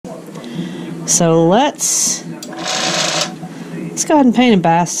So let's go ahead and paint a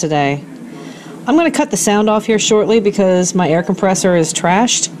bass today. I'm going to cut the sound off here shortly because my air compressor is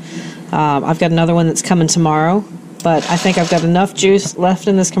trashed. I've got another one that's coming tomorrow, but I think I've got enough juice left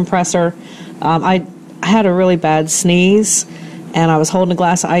in this compressor. I had a really bad sneeze, and I was holding a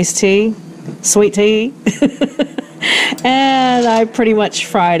glass of iced tea, sweet tea, and I pretty much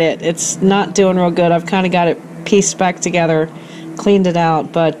fried it. It's not doing real good. I've kind of got it pieced back together, cleaned it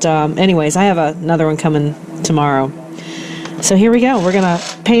out, but anyways, I have another one coming tomorrow. So here we go. We're going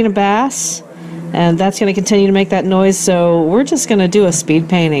to paint a bass, and that's going to continue to make that noise, so we're just going to do a speed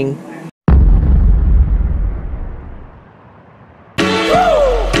painting.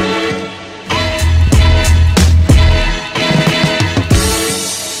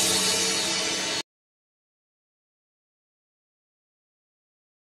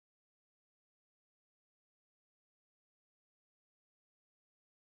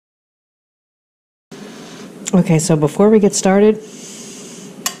 Okay, so before we get started,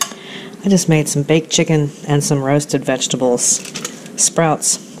 I just made some baked chicken and some roasted vegetables,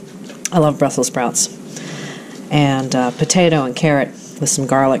 sprouts. I love Brussels sprouts. And potato and carrot with some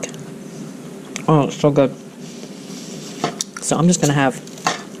garlic. Oh, it's so good. So I'm just going to have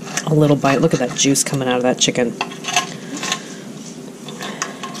a little bite. Look at that juice coming out of that chicken.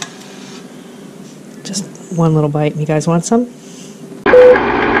 Just one little bite. You guys want some?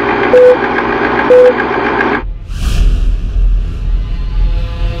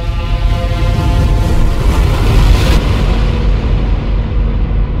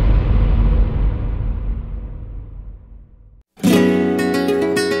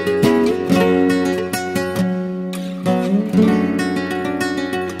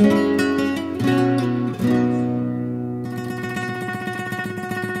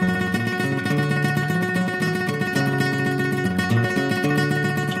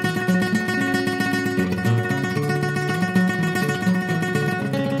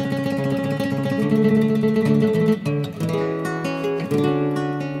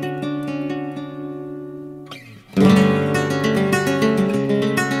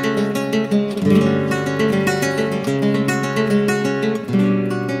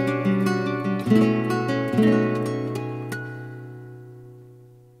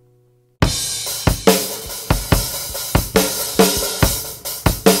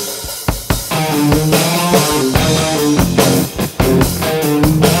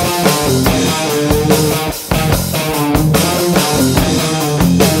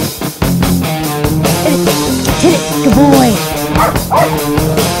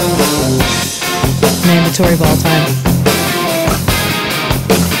 Mandatory ball time.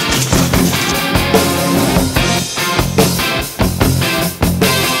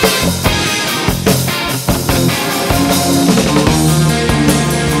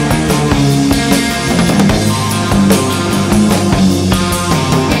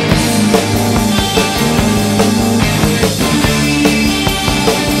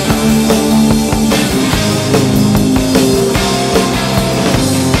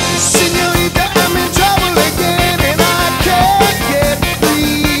 Señorita, I'm in trouble again, and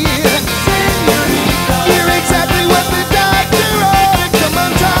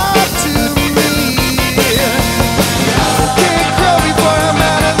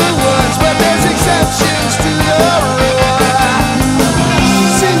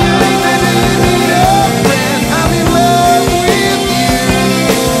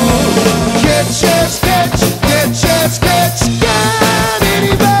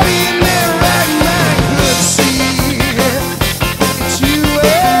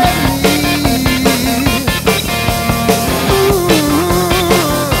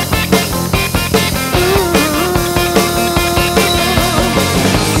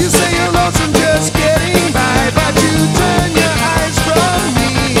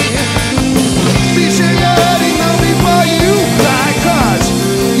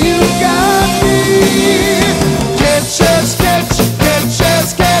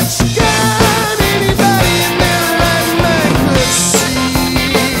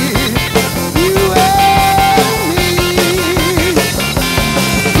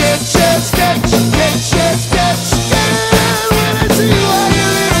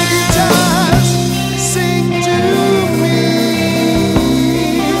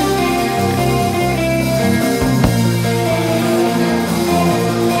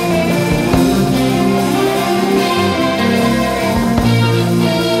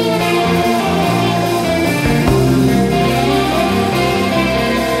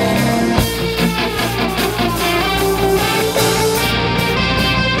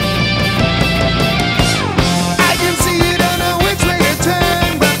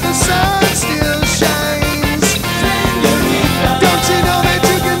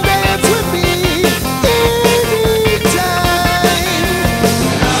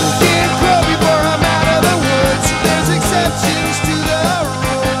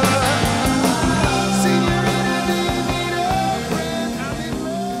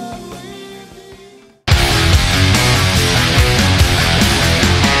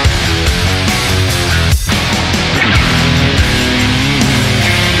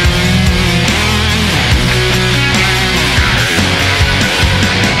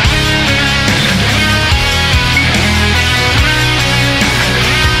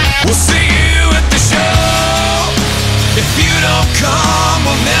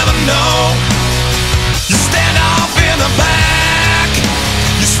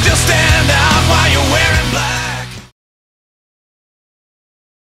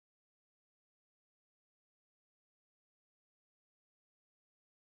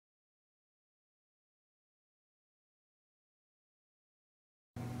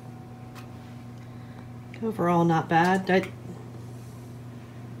Overall, not bad.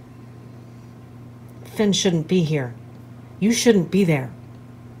 Finn shouldn't be here. You shouldn't be there.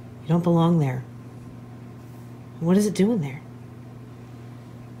 You don't belong there. What is it doing there?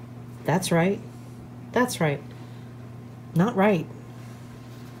 That's right. That's right. Not right.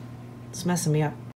 It's messing me up.